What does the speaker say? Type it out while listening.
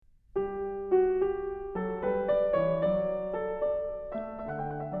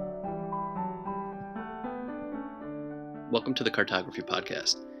Welcome to the Cartography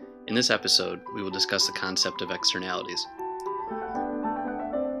Podcast. In this episode, we will discuss the concept of externalities.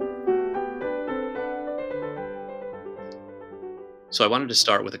 So I wanted to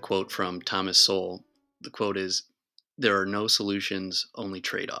start with a quote from Thomas Sowell. The quote is, "There are no solutions, only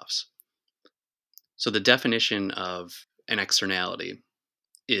trade-offs." So the definition of an externality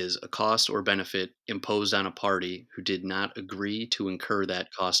is a cost or benefit imposed on a party who did not agree to incur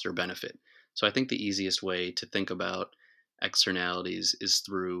that cost or benefit. So I think the easiest way to think about externalities is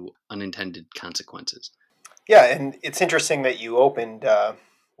through unintended consequences. Yeah, and it's interesting that you opened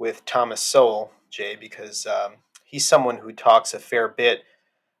with Thomas Sowell, Jay, because he's someone who talks a fair bit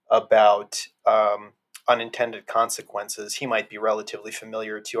about unintended consequences. He might be relatively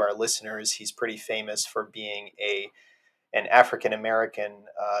familiar to our listeners. He's pretty famous for being an African American,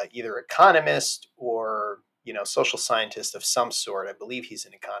 either economist or social scientist of some sort. I believe he's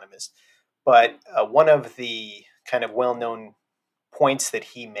an economist. But one of the kind of well known points that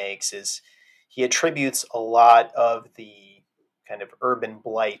he makes is he attributes a lot of the kind of urban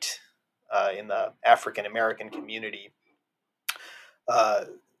blight in the African American community uh,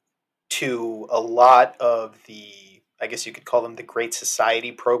 to a lot of the, I guess you could call them the Great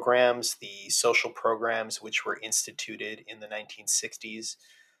Society programs, the social programs which were instituted in the 1960s,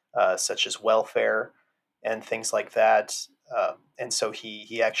 such as welfare and things like that. And so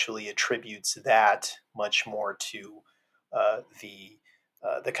he actually attributes that much more to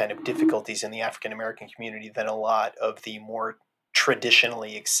the kind of difficulties in the African American community than a lot of the more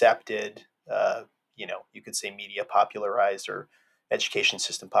traditionally accepted, you could say media popularized or education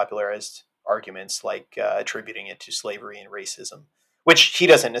system popularized arguments, like attributing it to slavery and racism, which he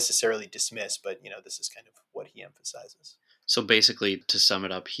doesn't necessarily dismiss, but this is kind of what he emphasizes. So basically, to sum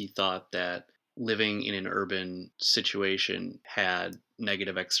it up, he thought that living in an urban situation had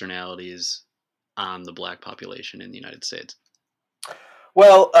negative externalities on the black population in the United States.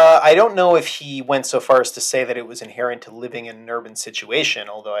 Well, I don't know if he went so far as to say that it was inherent to living in an urban situation,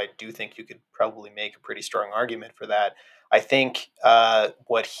 although I do think you could probably make a pretty strong argument for that. I think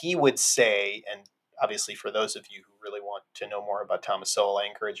what he would say, and obviously for those of you who really want to know more about Thomas Sowell, I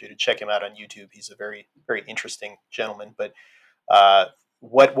encourage you to check him out on YouTube. He's a very, very interesting gentleman. But uh,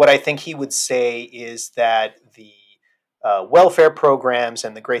 what I think he would say is that the welfare programs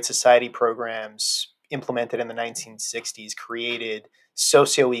and the Great Society programs implemented in the 1960s created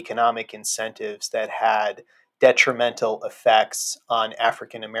socioeconomic incentives that had detrimental effects on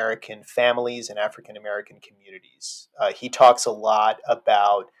African American families and African American communities. He talks a lot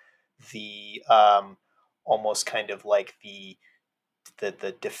about the almost kind of like the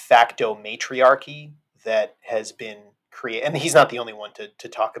de facto matriarchy that has been created. And he's not the only one to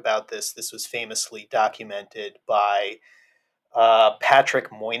talk about this. This was famously documented by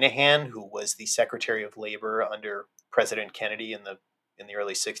Patrick Moynihan, who was the Secretary of Labor under President Kennedy in the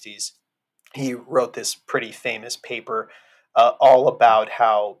early '60s. He wrote this pretty famous paper all about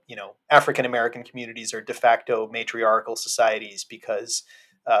how African American communities are de facto matriarchal societies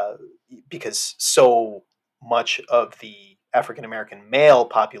uh, because so much of the African American male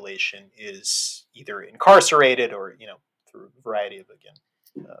population is either incarcerated or through a variety of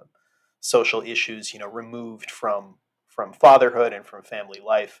social issues removed from fatherhood and from family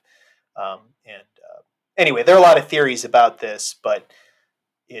life. And Anyway, there are a lot of theories about this, but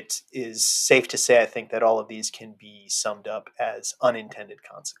it is safe to say, I think, that all of these can be summed up as unintended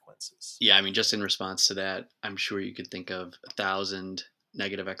consequences. Yeah, I mean, just in response to that, I'm sure you could think of 1,000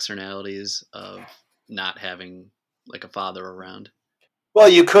 negative externalities of not having like a father around. Well,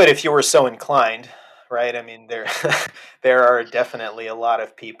 you could if you were so inclined, right? I mean, there there are definitely a lot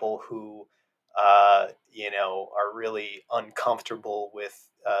of people who, are really uncomfortable with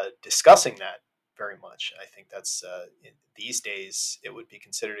discussing that very much. I think that's these days it would be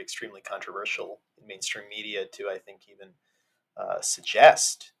considered extremely controversial in mainstream media to, I think, even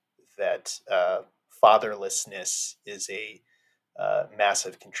suggest that fatherlessness is a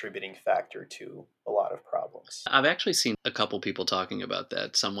massive contributing factor to a lot of problems. I've actually seen a couple people talking about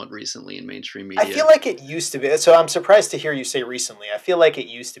that somewhat recently in mainstream I media. feel like it used to be. So I'm surprised to hear you say recently. I feel like it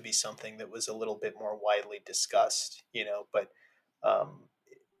used to be something that was a little bit more widely discussed, but um,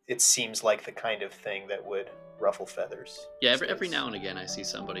 it seems like the kind of thing that would ruffle feathers Yeah, these every days. now and again I see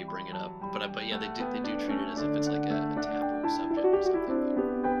somebody bring it up, but yeah, they do treat it as if it's like a taboo subject or something.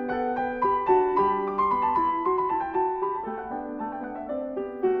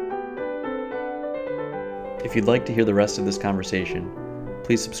 If you'd like to hear the rest of this conversation,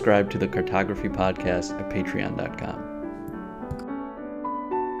 please subscribe to the Cartography Podcast at patreon.com.